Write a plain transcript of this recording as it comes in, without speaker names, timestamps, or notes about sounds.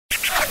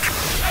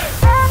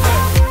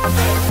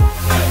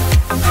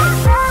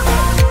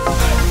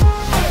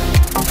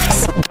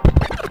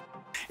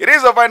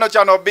is the final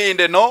channel being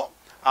the no.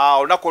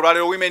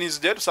 Unakolwalero Women's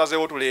Day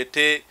tusazeewo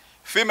tulete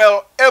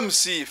female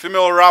MC,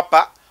 female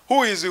rapper,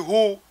 who is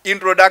who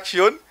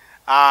introduction,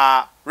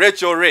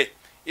 Recho Ray.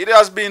 It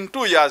has been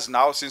 2 years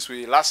now since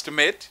we last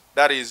met.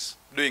 That is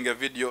doing a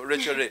video.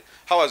 Recho Ray,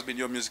 how has been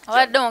your music journey?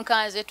 What don't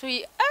can't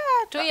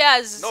 2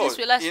 years since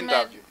we last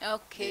interview. met.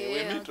 Okay,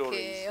 Yeah, we meet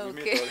okay.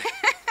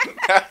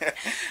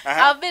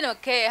 I've been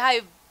okay.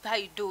 How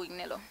you doing,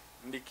 Nelo?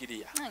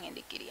 Ndikiria.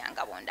 Ndikiria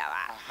ngabonda wa.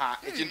 Aha,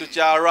 ekintu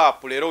kya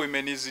rap lero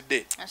Women's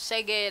Day.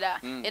 Segera.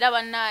 Era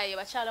bannaye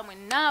bakyala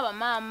mwenna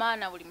bamama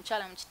na buli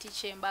mukyala mu kiti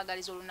kye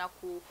mbagaliza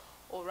olunaku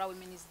olwa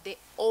Women's Day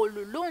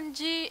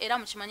olulungi era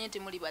mukimanye nti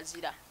muli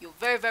bazira. You're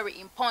very, very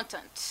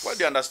important. What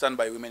do you understand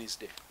by Women's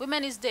Day?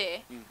 Women's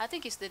Day, I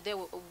think it's the day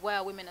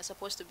where women are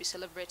supposed to be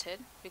celebrated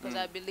because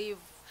I believe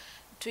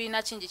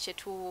tulina kingi kye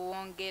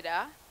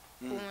tuwongera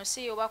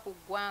kunsi oba ku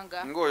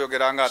ggwanga.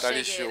 Ng'oyogeranga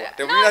atali sure.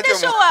 Tebulina kye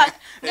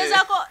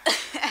gezako.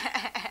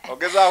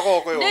 Ogezaako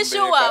okweyombeka.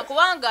 Sure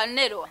kubanga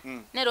Nero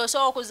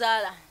osobola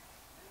okuzaala.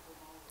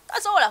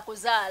 Asobola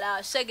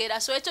kuzaala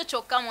segera so ekyo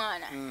kyokka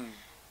mwana.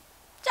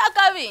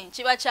 Kyakabi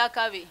kiba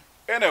kyakabi.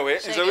 Anyway,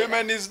 it's a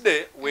Women's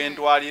Day when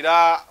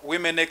twalira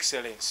women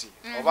excellence.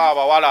 Oba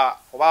abawala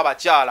oba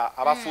abakyala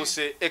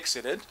abafuuse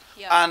excellent,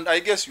 and I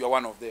guess you are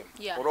one of them.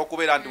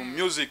 Olw'okubeera nti mu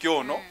music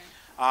yono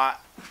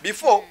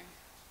before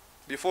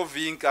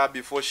Vinka,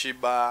 before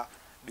Shiba,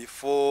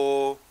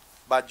 before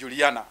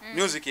Juliana,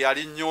 music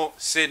yali nnyo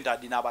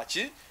centered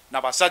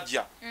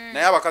n'abasajja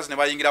naye abakazi ne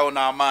bayingirawo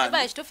n'amaanyi.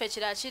 Ba ekituufu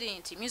ekirala kiri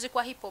nti music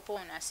wa hip hop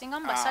ono asinga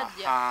mu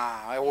basajja.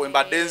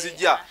 Wembadde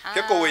nzija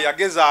Keko we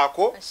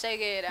yagezaako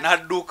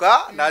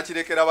n'adduka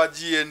n'akirekera ba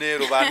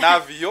GNL ba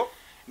Navio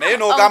naye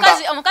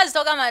n'ogamba omukazi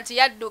togamba nti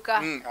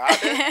yadduka.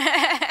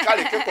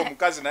 Kale Keko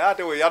omukazi naye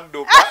ate we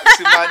yadduka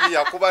simanyi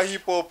yakuba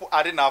hip hop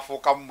ate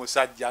n'afuuka mu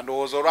musajja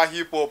ndowooza olwa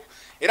hip hop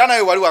era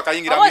naye wali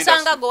wakayingira mu industry.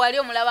 Osanga go wali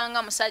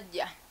omulabanga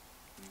musajja.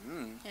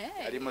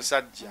 Yali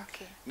musajja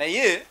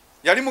naye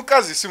yali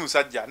mukazi si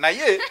musajja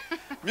naye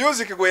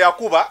music gwe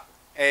yakuba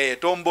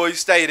tomboy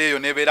style eyo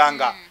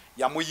neberanga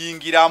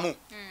yamuyingiramu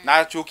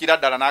n'akyukira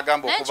ddala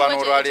n'agamba okuva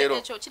n'olwaleero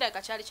ekyo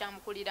kiraka kyali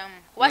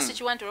kyamukuliramu kuba si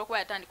kiwantu olwokuba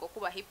yatandika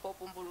okuba hip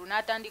hop mbulu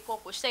n'atandika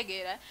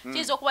okukitegeera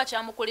kiyinza okuba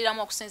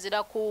kyamukuliramu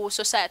okusinziira ku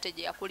society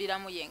gye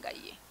yakuliramu yenga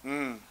ye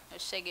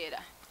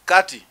okitegeera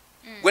kati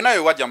gwe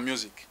nayo wajja mu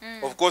music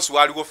of course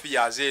waliwo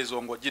fears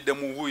ezo ng'ojjidde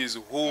mu who is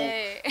who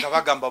nga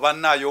bagamba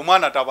bannaayo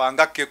omwana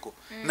tabanga Keko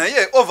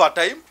naye over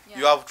time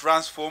you have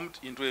transformed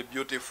into a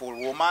beautiful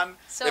woman,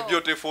 a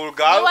beautiful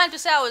girl. You want to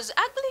say I was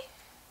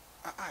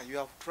ugly? You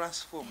have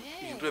transformed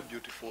into a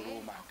beautiful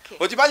woman.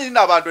 Okimanyi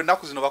nina abantu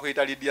ennaku zino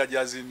bakuyita Lydia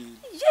Jasmine.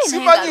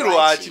 Simanyi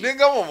lwaki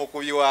nengamu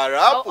omukubi wa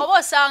rap. Oba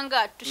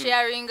osanga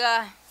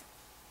tusharinga.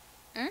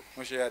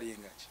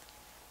 Musharinga ki?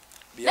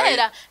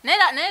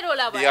 Nero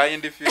olaba.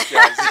 Behind the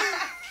futures.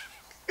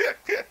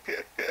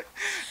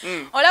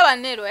 Olaba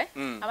Nero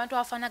abantu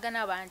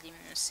afaanagana bangi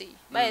mu nsi.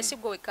 Baye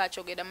sigwe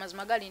wekakyogera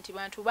mazima gali nti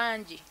bantu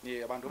bangi.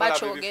 Abantu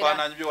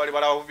balabifaananyi byo wali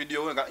balawo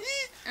video nga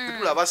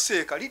tulaba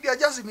seeka Lydia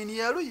Jasmine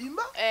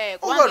yaluyimba.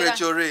 Oba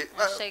Recho Ray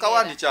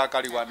kawani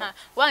kyakali wano.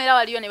 Wangira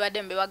waliyo ne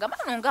badembe bagamba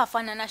ono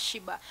ngaafaanana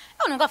Shiba.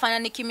 Ono ngaafaanana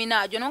Nicki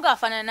Minaj, ono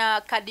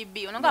ngaafaanana Cardi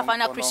B, ono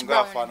ngaafaanana Chris Brown.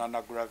 Ono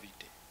ngaafaanana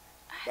Gravity.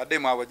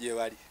 Bademu abo gye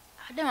bali.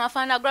 Adema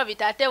afana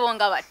Gravity ate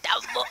bonga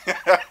batabo.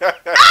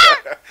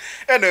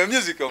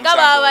 Music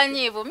ngaba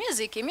abanyivu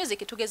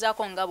music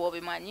tugezaako ngabo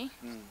obimanyi.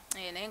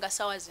 Naye nga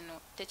sawa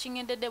zino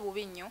tekingendedde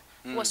bubi nnyo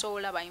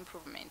wasobola ba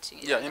improvement.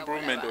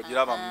 Improvement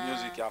ogiraba mu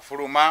music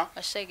afuluma.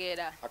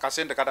 Asegera.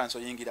 Akasente katanso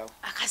yingirawo.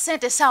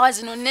 Akasente sawa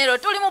zino Nero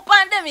tuli mu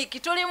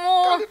pandemic tuli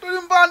mu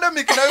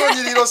pandemic nayo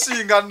nyiriro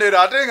singa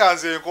Nero ate nga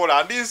nze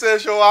nkola ndi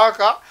nsesho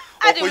waka.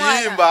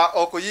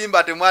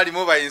 Okuyimba temwali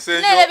mu ba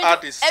essential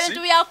artists.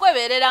 Ebintu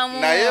byakwebereramu.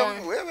 Naye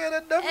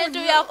webereddemu. Ebintu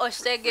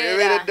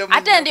byakosegeera.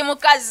 Ate ndi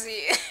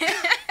mukazi.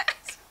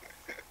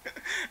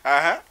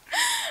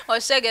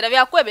 Osegera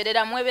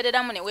byakwebereramu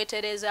webereramu ne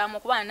weterezaamu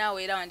kuba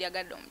naawe era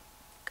wandyagadde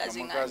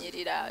omukazi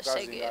ng'anyirira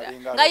osegera.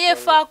 Nga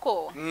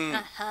yeefaako.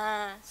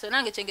 So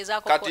nange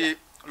kyengezaako kola. Kati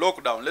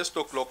lockdown, let's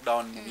talk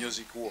lockdown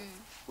music war.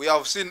 We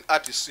have seen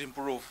artists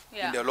improve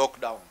in the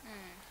lockdown.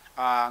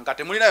 Nga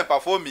temulina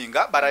performing,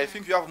 but I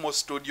think you have more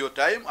studio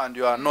time and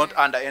you are not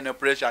under any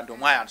pressure and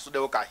omwaya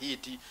studio ka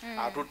hit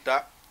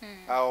atutta.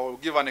 I'll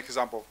give an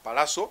example of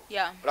Palaso.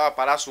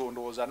 Palaso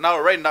ndoza now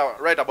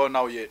right about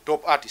now ye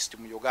top artist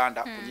mu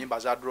Uganda kunyimba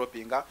za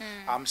dropping.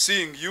 I'm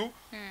seeing you.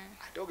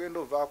 Atogenda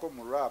ovako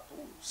mu rap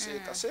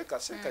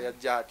seka ya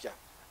jatya.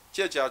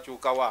 Checha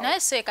achukawa. Naye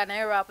seka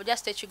naye rap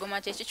just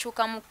ekigoma kye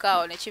kichuka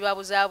mukao ne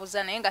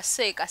kibabuzaabuza naye nga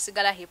seka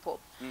sigala hip hop.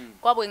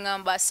 Kwabwe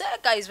ngamba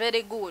seka is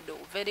very good.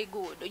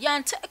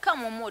 Yanteka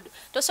mu mood.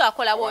 Toso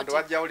akola wote.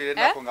 Wajawulire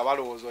nako nga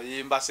balowoozo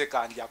yimba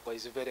seka njako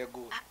is very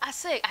good.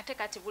 Ate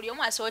kati buli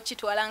omu aso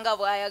kitwala nga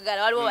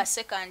bwayagala waliwo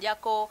baseka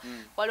njako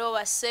waliwo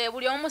base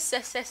buli omu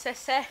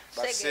sesesese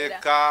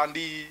seka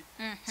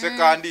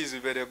ndi is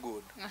very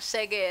good.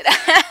 Segera.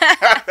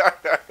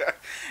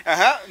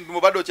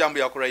 Mubado chambu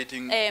ya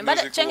writing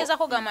music. Chengeza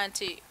ko gama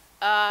nti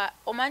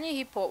omanyi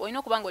hip hop olina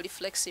okuba ng'oli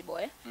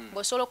flexible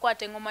ng'osobola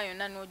okukwata engoma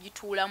yonna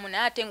n'ogituulamu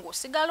naye ate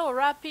ng'osigala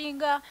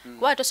orapinga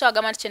kuba tosobola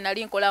gamba nti kye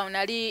nali nkolawo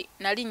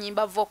nali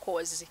nyimba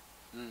vocals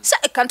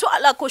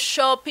kantwala ku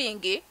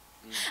shopping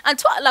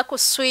antwala ku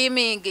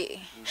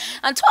swimming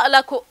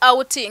antwala ku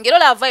outing era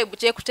la vibe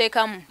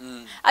kyekuteekamu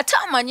ate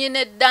amanyi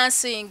ne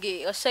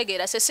dancing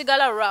osegeera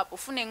sesigala rap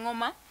ofuna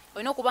engoma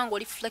olina okuba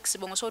ng'oli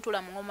flexible ng'osobola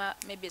otuula mu ngoma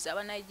maybe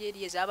ez'aba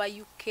Nigeria ez'aba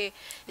UK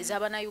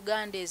ez'aba na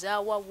Uganda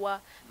ez'awawa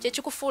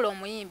kyekikufuula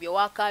omuyimbi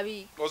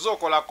owakabi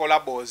ozookola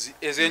collabos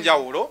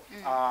ez'enjawulo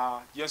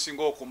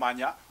gyensinga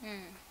okumanya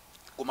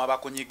guma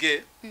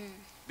bakunyige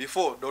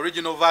before the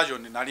original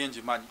version nali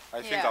njimanyi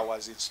I think I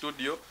was in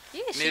studio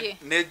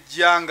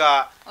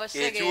nejjanga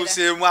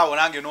ekyuseemu awo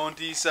nange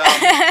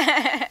nontiisaamu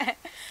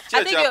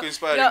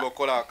kyekyakuinspiring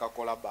okola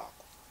kakola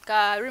baako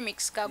ka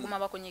remix ka guma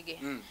bakunyige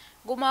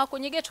guma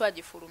kunyige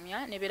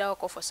twagifulumya neberawo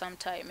ko for some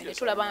time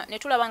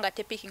netulaba nga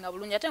tepikinga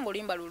bulungi ate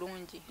ng'olimba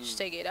lulungi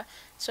kitegeera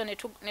so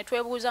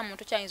netwebuuza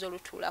muntu kyayinza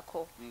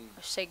olutuulako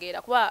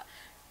kitegeera kuba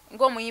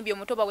ng'omuyimbi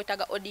omuto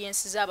bawetaga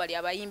audience z'abali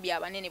abayimbi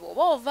abanene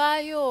bw'oba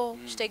ovaayo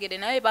kitegeere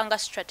naye banga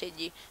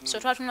strategy so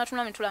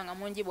twatunatuna mitulanga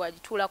mungi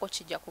bwagituulako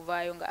kijja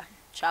kuvaayo nga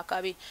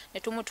kyakabi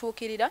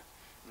netumutuukirira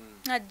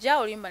najja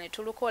olimba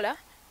netulukola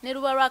ne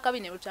luba lwakabi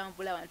ne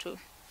lutambula abantu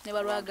ne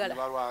balwagala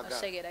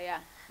kitegeera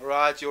ya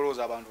lwaki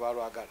olowooza abantu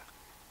balwagala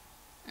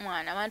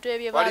mwana abantu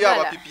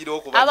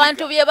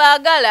abantu bye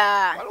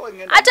baagala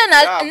ate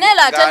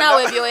nera ate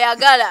naawe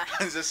byoyagala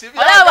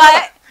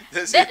olaba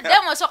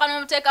demosoka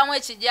n'omuteekamu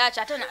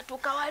ekijjakyo ate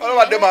natuuka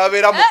walibadde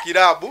mababeera mu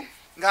kirabu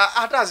nga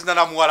ate azina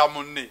na muwala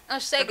munne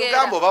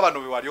tugamba oba bano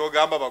be wali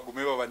ogamba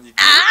bagume babanyigi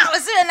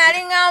osibe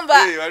nali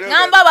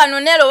ngamba bano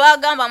nero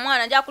bagamba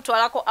mwana nja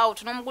kutwalako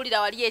out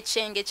n'omugulira wali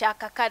ekyenge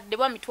kyakakadde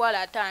bwa mitwalo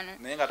 5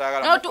 naye nga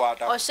taagala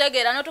mukwata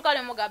osegera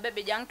n'otukale mu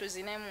gabebe jangu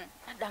tuzinemu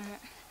adamu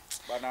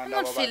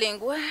not feeling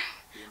well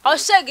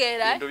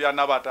osegera bintu bya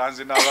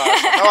Nabatanzi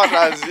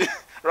Nabatanzi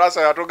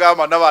Lwasa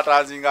yatugamba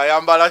Nabatanzi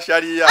ng'ayambala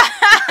sharia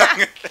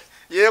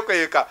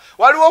yekweka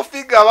waliwo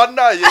figa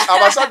bannaye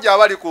abasajja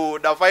abali ku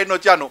the final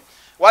channel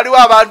waliwo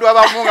abantu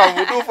abamu nga mu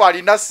butuufu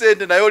alina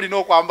ssente naye olina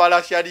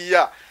okwambala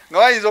sharia nga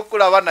wayinza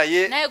okulaba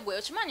naye gwe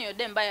okimanyi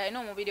yodde mbaya alina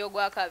omubiri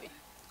ogwakabi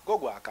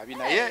gwakabi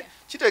naye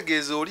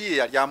kitegeeza oli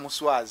yali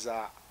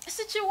amuswaza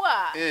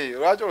sikiwa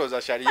lwaki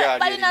olowooza sharia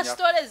balina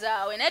sitole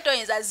zaawe naye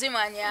toyinza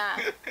zimanya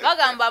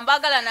bagamba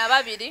mbagala na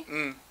babiri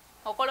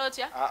okola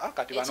otya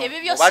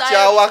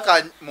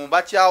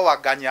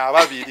mubakyawaganya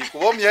ababiri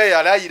kuba omuyaye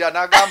yalayira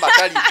n'agamba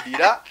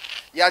taliddira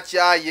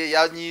yakyaye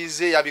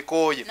yanyize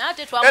yabikooye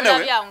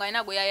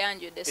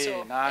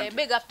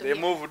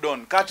moved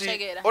on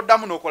kati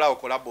oddamu n'okolawo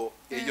kolabo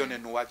eyo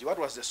nenuwaji what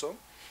was the song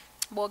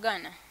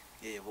bwogana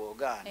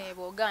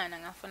bwogana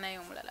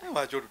ngafunayo omulala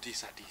lwaki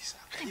olutiisatiisa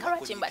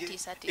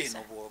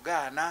eno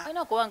bwogana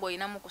olina okuba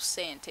ng'olinamu ku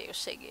ssente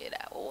osegeera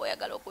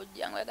oyagala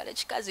okujja ngaoyagala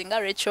ekikazi nga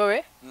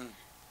Recho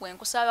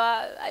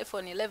wenkusaba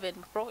iPhone 11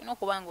 Pro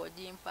nokuba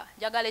ng'ogimpa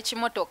njagala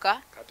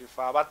ekimotoka kati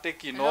fe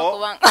abatekino abo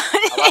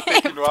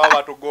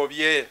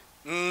batugobye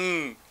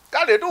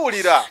kale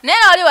tuwulira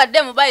naye oli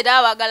wadde mobile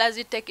abagala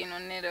zitekino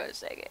nero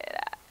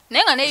segeera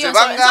naye nga neyo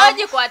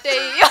nsogikwate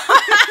iyo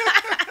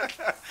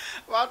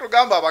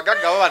batugamba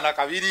abagagga baba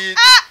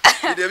nakabiriiti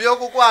bide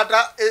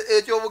byokukwata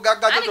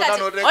ekyobugagga kyo kyonna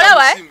n'oteeka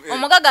musimu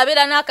omugagga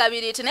abeera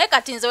n'akabiriiti naye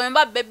kati nze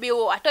wemba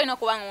bebiwo ate olina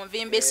okuba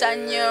ng'onvimbisa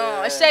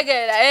nnyo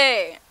osegeera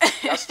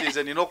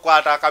kasitize nina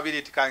okukwata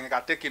akabiriiti kange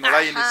ka tekino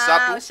layini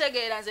 3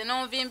 osegeera nze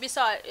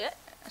n'onvimbisa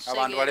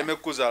abantu baleme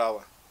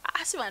kukuzalawa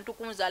si bantu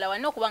kunzalawa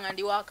nina okuba nga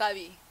ndi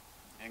wakabi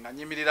nga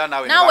nyimirira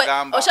naawe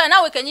nebagamba osala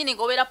naawe kenyini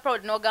ng'obeera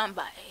proud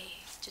n'ogamba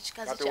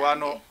kyekikazi kati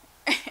wano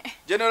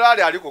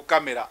generali ali ku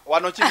kamera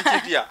wano kiri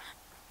kitya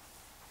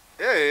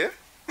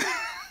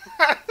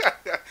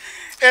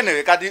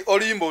anyway kati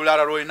oluyimba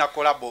olulala lwolina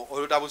kolabo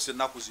olutabuse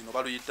ennaku zino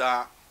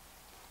baluyita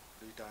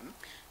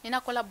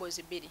nina kolabos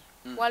 2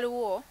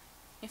 waliwo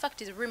in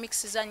fact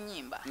remix za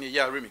nnyimba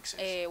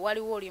remixes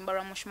waliwo oluyimba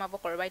lwa Mushuma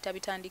Vocal bayita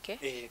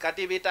bitandike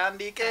kati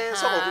bitandike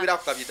soko okubira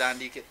ku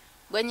bitandike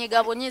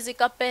gwenyiga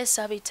bunyizika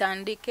pesa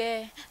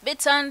bitandike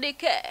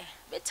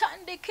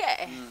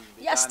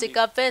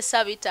yastika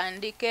pesa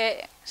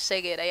bitandike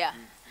segera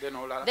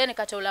then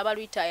kati olaba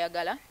luyita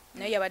ayagala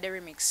naye yabadde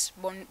remix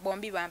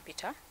bombi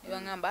bampita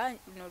nebagamba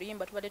luno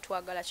oluyimba tubadde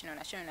twagala kino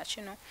na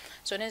kino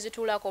so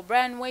nenzituulako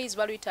Brian Ways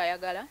baluyita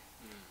ayagala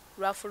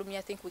lwafulumya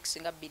I think weeks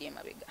nga 2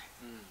 emabega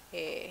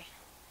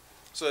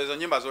so ezo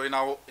nyimba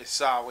zolinawo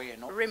essaawa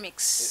eno remix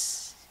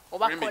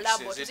oba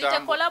collabo tuzite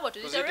collabo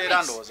tuzite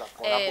remix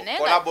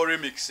collabo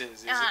remixes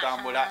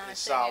zitambula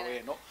essaawa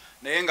eno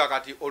naye nga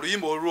kati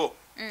oluyimba olwo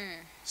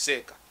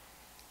seeka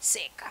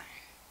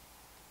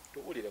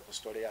tuwulire ku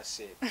story ya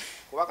Seeka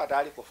kuba kati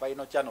ali ku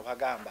final channel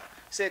bagamba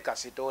Seeka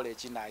sitole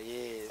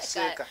kinaye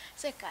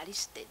Seeka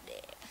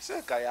alistede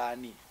Seeka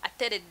yani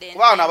ateredde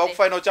kuba na ku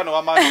final channel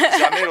wamanyi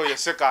Jamero ye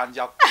Seeka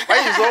anja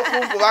bayinza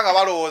okunkubanga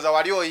balowooza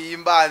wali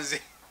oyimba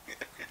nze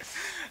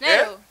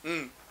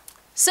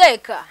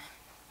Seeka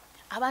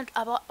abantu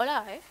aba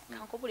ola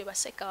kankubule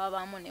baseeka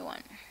babaamu ne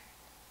wano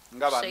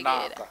nga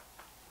bannaka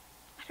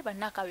ate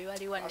bannaka be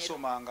bali wanne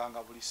asomanga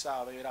nga buli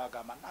ssaawa era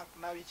agamba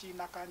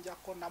nabikiina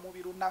kanjako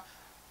namubiruna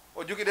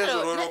ojjukira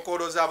ezo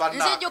lolokolo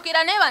z'abannaka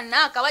nzijjukira ne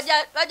bannaka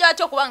bajja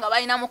batya okuba nga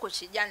balinamu ku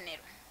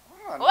kijjannero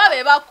oba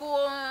be baku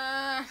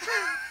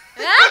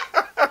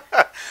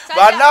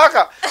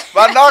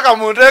bannaka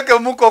munteeke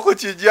muko ku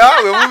kijja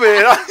we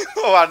mubeera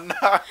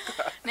bannaka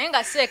naye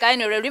nga seeka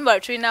eno lwelwimba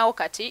lwetulinawo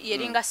kati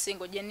yeringa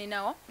singo gye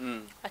nninawo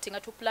kati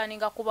nga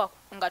tupulaninga kuba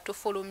nga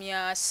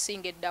tufulumya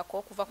singa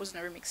eddako kuva ku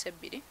zino remix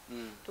ebbiri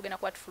tugenda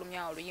kuba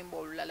tufulumya oluyimba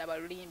olulala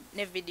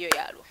ne vidiyo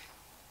yalwo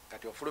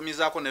kati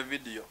ofulumizaako ne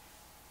vidiyo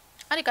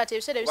ani kati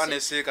ebiseera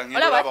neseeka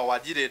ngendolaba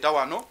wagireeta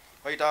wano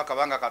wayitawo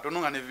akabanga katono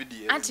nga ne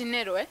vidiyo anti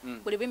nero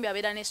buli bimbi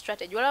abeera ne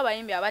strategy waliwo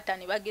abayimbi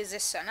abatani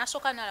bagezesa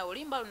nasooka nala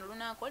olimba luno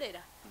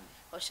lunaakolera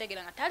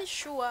oshegera nga tali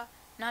sure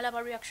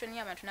n'alaba reaction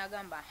y'abantu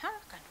n'agamba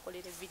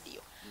kantukolere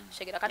vidiyo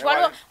oshegera kati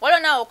waliwo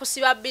naawe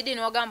okusiba bidi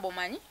n'ogamba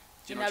omanyi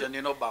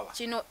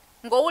kino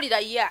ng'owulira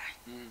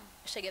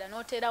oshegera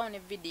n'oteerawo ne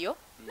vidiyo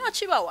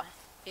n'okibawa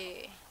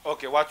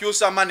okay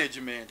wakyusa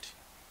management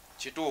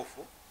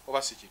kituufu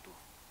oba si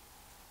kituufu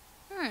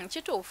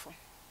kituufu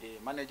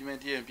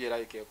management y'empya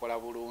erabika ekola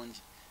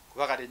bulungi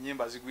kuba kati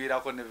ennyimba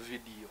zigwirako ne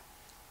vidiyo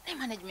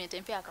management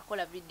empya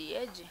akakola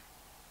vidiyo egi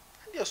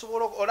ndi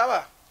osobola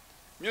olaba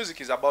music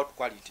is about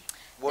quality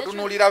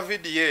bw'otunuulira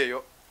vidiyo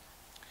eyo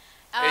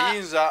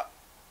eyinza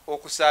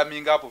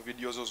okusaaminga apo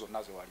vidiyo zo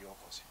zonna ze wali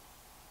okoze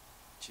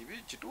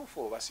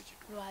kituufu oba si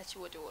kituufu lwaki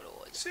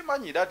wotewolowooza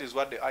simanyi that is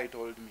what the eye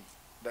told me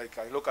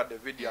like I look at the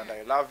video and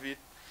I love it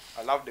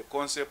I love the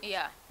concept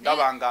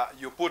ndaba nga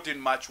you put in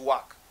much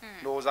work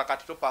ndowooza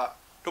kati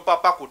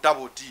topapa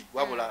kutabuti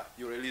wabula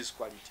you release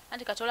quality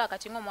anti katola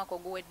kati ng'omwaka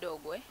oguwedde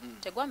ogwe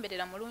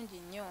tegwambeerera mulungi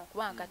nnyo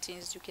kubanga kati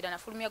nzijukira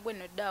nafulumya gwe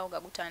nno ddaawo nga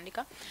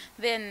gutandika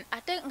then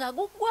ate nga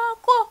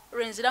guggwako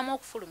lwenziramu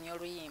okufulumya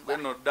oluyimba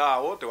nno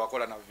ddaawo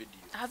tewakola na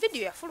vidiyo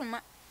vidiyo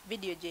yafuluma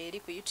vidiyo gye eri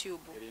ku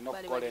YouTube erina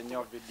okukola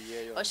ennyo vidiyo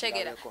eyo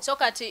oshegera so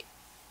kati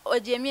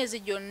ogye emyezi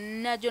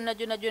gyonna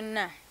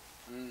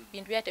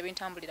bintu byali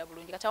tebintambulira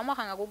bulungi kati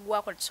omwaka nga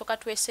guggwako tusooka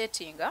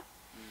twesettinga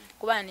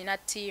kuba nina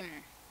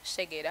tiimu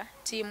shegera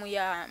tiimu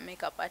ya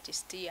makeup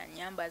artist ya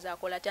nyamba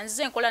zakola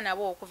nzize nkola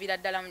nabo okuvira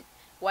ddala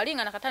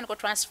walinga nakatandika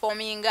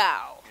transforming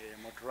ao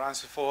mu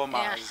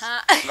transformers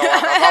nga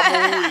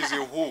wakava is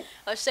who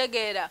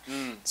oshegera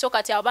so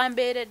kati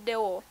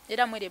abambeereddewo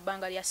era mwere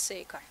ebbanga lya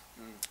seeka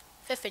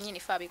fefe nyini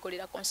fa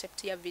bikolera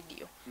concept ya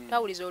video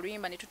twawuliza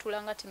oluyimba ne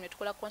tutulanga timu ne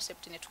tukola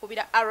concept ne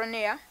tukubira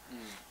Aronia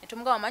ne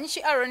tumuga wamanyi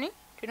ki Aroni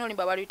tulina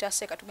oluyimba baluyita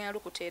seeka tugenda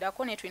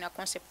lukuteerako ne tulina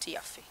concept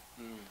yaffe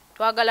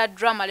twagala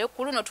drama leo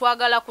kuluno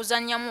twagala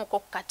kuzannyamu ko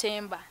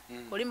katemba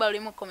olimba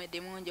lulimu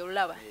comedy munje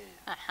olulaba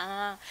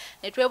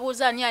ne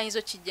twebuuza ani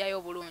ayinza kijjayo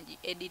obulungi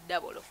Eddie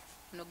Double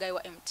no guy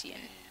wa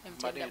MTN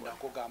Double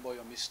ko gamba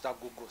oyo Mr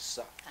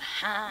Gugosa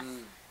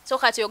so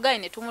kati ogayi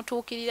ne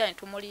tumutuukirira ne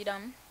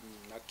tumuliramu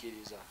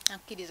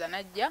akkiriza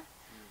najja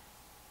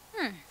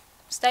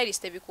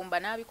stylist ebikumba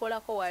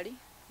n'abikolako wali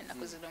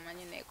ennaku zino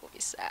manyi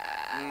neekubisa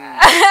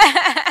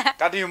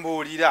kati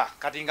mbuulira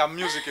kati nga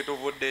music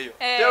tuvuddeyo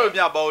tell me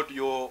about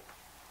your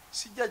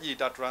sijja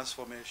giyita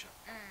transformation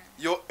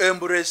your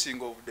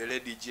embracing of the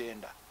lady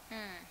gender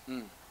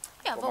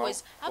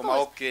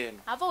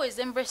I've always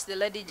embraced the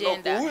lady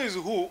gender. Look, who is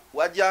who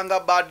wajanga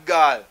bad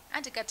girl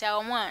anti kati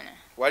awo mwana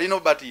walino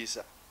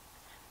batiisa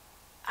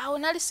awo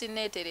nali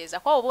sineetereza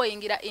kwa oba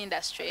oyingira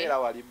industry era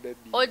wali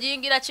baby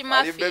ogiyingira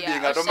kimafia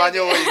nga tomanyi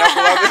oyina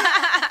kuba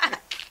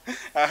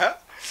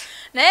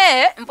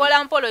naye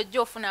mpola mpola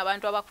ojja ofuna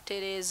abantu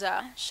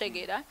abakutereeza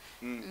shegera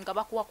nga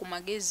bakuwa ku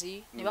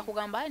magezi ne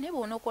bakugamba naye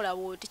bona okola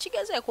bwoti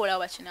kigezeeko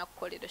olaba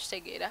kinakukolera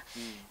kitegeera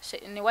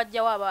ne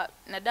wajjawo aba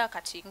nadda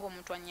kati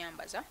ng'omuntu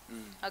anyambaza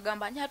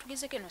agamba nja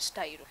tugezeko eno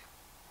style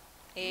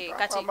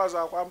kati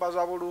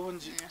kwambaza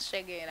bulungi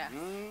shegera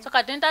so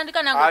kati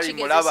ntandika nange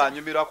okigezesa mulaba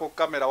anyumirwa ku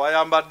kamera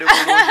wayambadde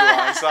bulungi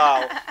wansi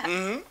awo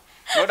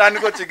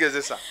notandika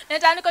okigezesa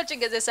netandika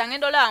okigezesa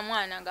ngenda olaba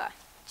mwana nga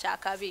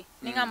kyakabi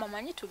ningamba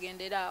manyi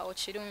tugendera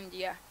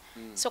okirungi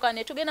soka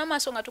ne tugenda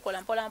maaso nga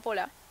tukola mpola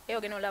mpola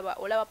eyo gena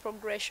olaba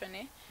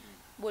progression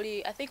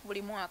buli I think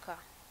buli mwaka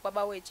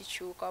wabawo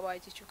ekikyuka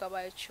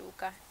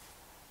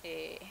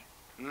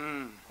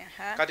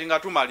kati nga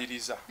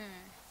tumaliriza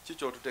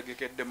kikyo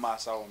tutegekedde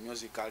maaso awo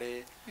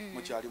musicale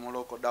mukyali mu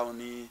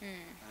lockdown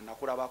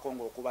nakulabako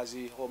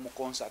ng'okubazi home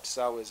concert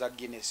saawe za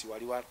Guinness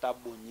wali wa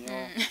tabu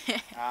nnyo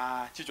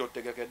kikyo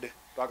tutegekedde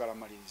twagala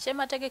maliriza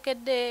kyema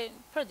tegekedde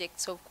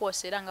projects of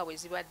course era nga bwe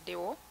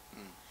zibaddewo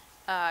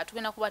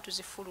tugenda kuba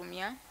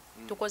tuzifulumya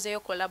tukozeyo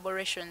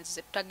collaborations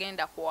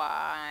zetutagenda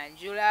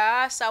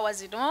kwanjula saawa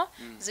zino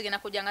zigenda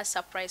kujja nga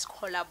surprise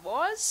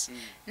collabos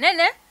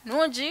nene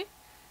nungi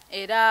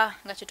era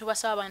nga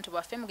kyetubasaba abantu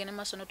baffe mugende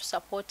maaso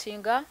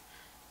notusupportinga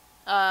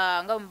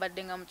nga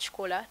mubadde nga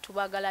mukikola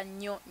tubagala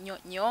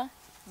nnyo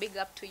big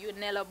up to you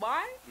Nella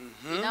Bar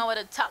you know what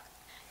to talk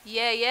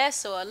yeah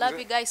so I love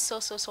you guys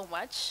so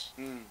much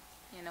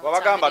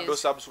wabagamba do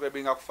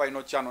subscribing ku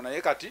final channel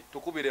naye kati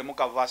tukubire mu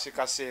kavasi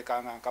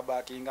kaseeka nga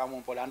nkabakinga mu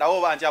mpola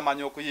ndawo banje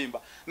amanyi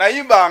okuyimba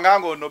nayimba nga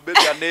ngono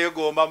baby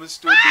aneegomba mu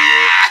studio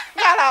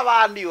ngala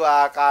bandi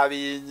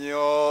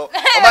wakabinyo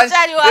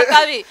omanyi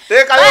wakabi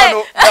tekayo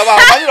wano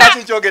abamanyi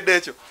lati kyogedde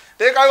ekyo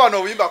tekayo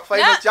wano oyimba ku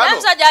final channel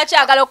musajja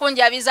akyagala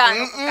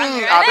okunjabizanga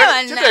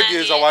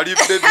kitegeeza wali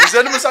baby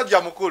nze ni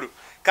musajja mukulu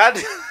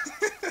kadi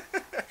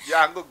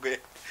jangu gwe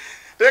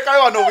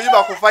tekayo wano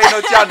oyimba ku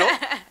final channel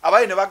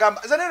abayi ne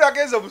bagamba zane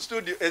lwageze mu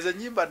studio ezo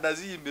nyimba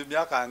naziyimba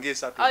emyaka nge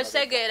 3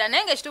 osegeera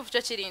nenge kituufu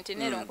kyo kiri nti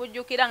nero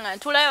nkujjukira nga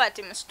ntulayo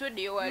bati mu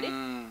studio wali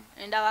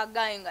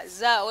endabagaye nga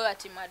zaawe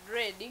bati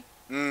Madrid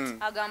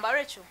agamba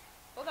Recho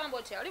ogamba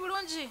oti ali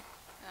bulungi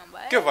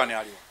Kevani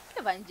aliwo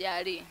Kevani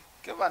jali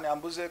Kevani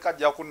ambuze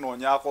kajja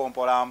kunoonyako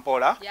mpola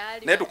mpola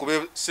naye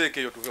tukube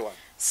seeke yo tuve wano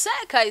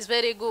Seka is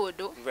very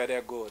good. Very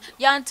good.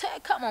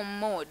 Yanteka mu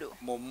mood.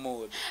 Mu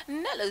mood.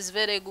 Nelo is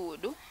very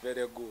good.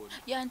 Very good.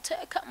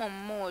 Yanteka mu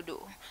mood.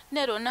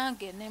 Nero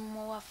nange ne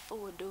muwa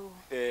food.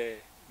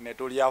 Ne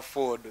tulya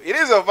food. It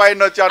is a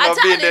final channel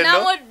binde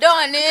no.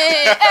 Namudoni.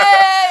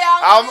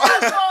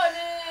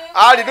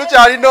 Ali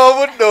tukyali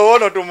n'obudde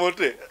ono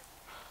tumute.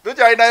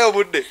 Tukyali nayo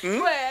obudde.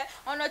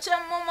 Ono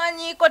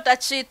kyemumanyiko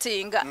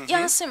tachitinga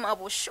yansima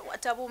bushuwa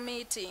tabu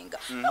meeting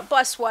no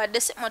password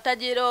simo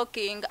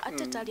tajirokinga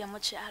ate talya mu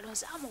kyalo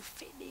zamu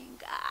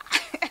feedinga.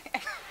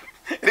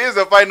 It is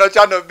a final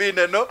channel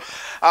bine no.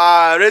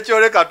 Recho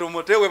leka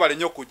tumute webale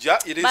nnyo kujja.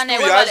 It is 2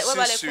 years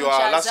since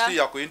your last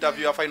year ku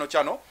interview ya final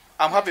channel.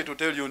 I'm happy to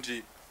tell you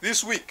nti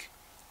this week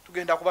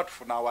tugenda kuba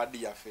tufuna award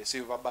ya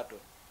silver button.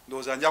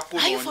 Ndoza nja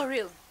kuno. Are you for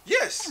real?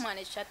 Yes.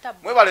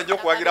 Mwebale nnyo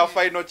kuwagira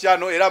final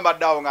channel era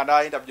mbaddawo nga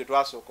na interview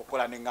twasooka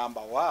okukola ne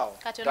ngamba wow.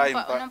 Kati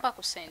onompa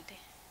ku sente.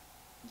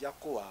 Nja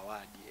kuwa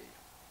award eyo.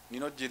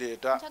 Nino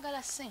gireeta.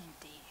 Njagala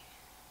sente.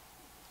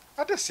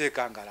 Ate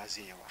seeka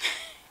ngalazeewa.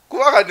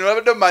 Kuba kati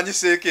nabadde mmanyi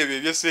seeka ebyo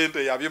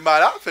eby'esente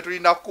yabimala ffe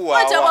tulina kuwa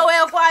award. Wata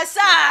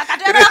weekwasa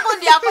kati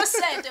erakundyako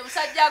sente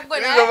musajja gwe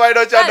naye. This is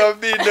final channel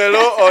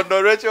bindelo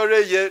ono Recho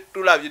ye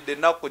tulabidde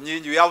ennaku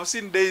nnyingi. We have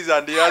seen days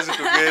and years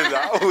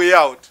together. We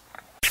out.